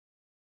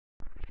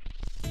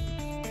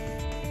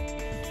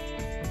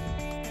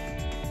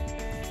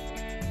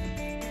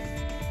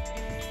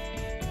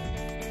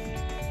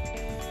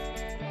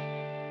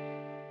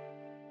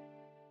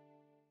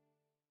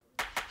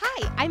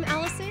I'm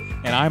Allison.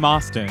 And I'm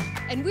Austin.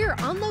 And we're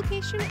on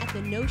location at the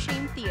No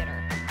Shame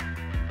Theater.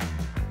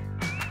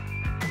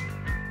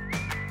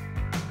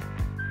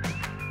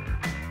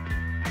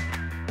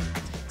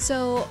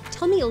 So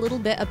tell me a little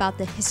bit about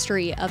the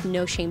history of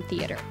No Shame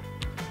Theater.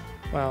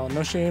 Well,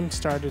 No Shame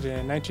started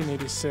in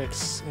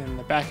 1986 in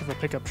the back of a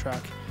pickup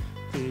truck.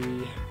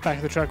 The back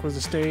of the truck was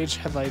the stage,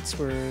 headlights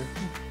were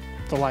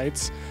the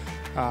lights.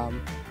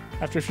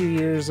 After a few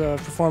years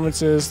of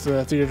performances,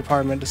 the theater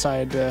department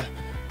decided to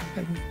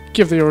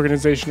give the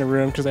organization a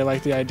room because they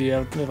liked the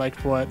idea, they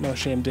liked what No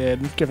Shame did,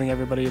 giving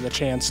everybody the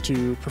chance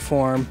to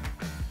perform.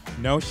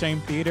 No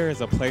Shame Theater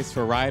is a place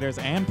for writers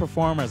and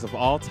performers of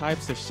all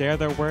types to share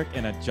their work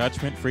in a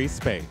judgment-free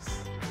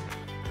space.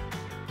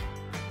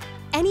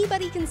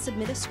 Anybody can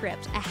submit a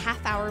script a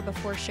half hour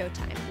before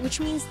showtime, which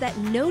means that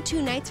no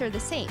two nights are the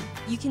same.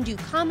 You can do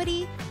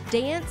comedy,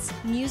 dance,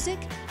 music,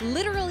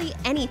 literally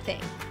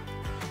anything.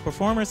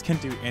 Performers can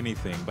do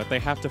anything, but they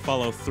have to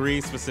follow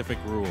 3 specific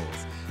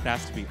rules. It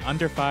has to be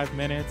under 5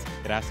 minutes,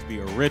 it has to be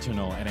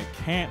original, and it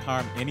can't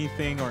harm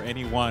anything or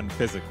anyone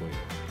physically.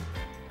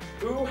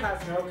 Who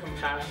has no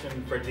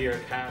compassion for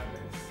dear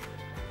Cadmus,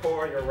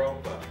 poor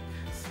Europa,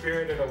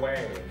 spirited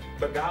away,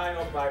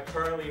 beguiled by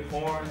pearly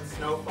horns,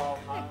 snowfall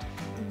hot?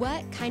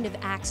 What kind of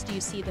acts do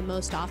you see the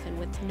most often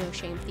with No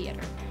Shame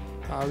Theater?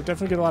 We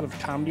definitely get a lot of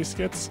comedy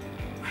skits.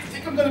 I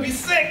think I'm gonna be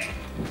sick!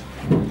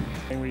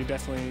 And we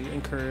definitely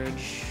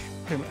encourage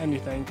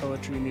anything,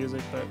 poetry,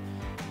 music, but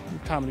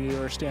comedy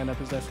or stand-up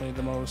is definitely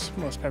the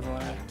most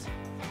prevalent act.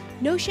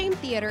 No Shame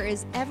Theater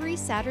is every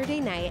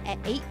Saturday night at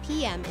 8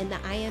 p.m. in the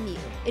IMU.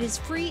 It is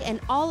free and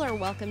all are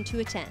welcome to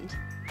attend.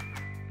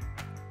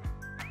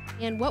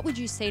 And what would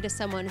you say to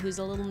someone who's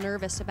a little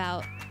nervous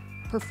about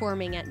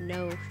performing at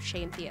No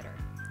Shame Theater?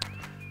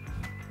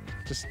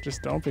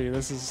 Just don't be.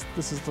 This is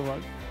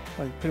the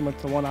pretty much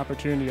the one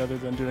opportunity other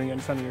than doing it in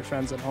front of your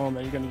friends at home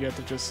that you're going to get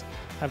to just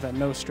have that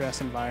no stress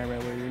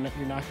environment where you're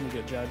not going to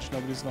get judged.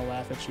 Nobody's going to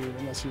laugh at you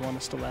unless you want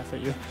us to laugh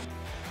at you.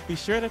 Be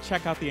sure to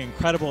check out the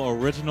incredible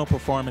original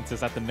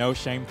performances at the No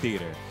Shame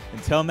Theater.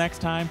 Until next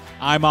time,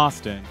 I'm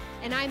Austin.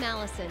 And I'm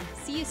Allison.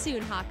 See you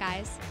soon,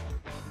 Hawkeyes.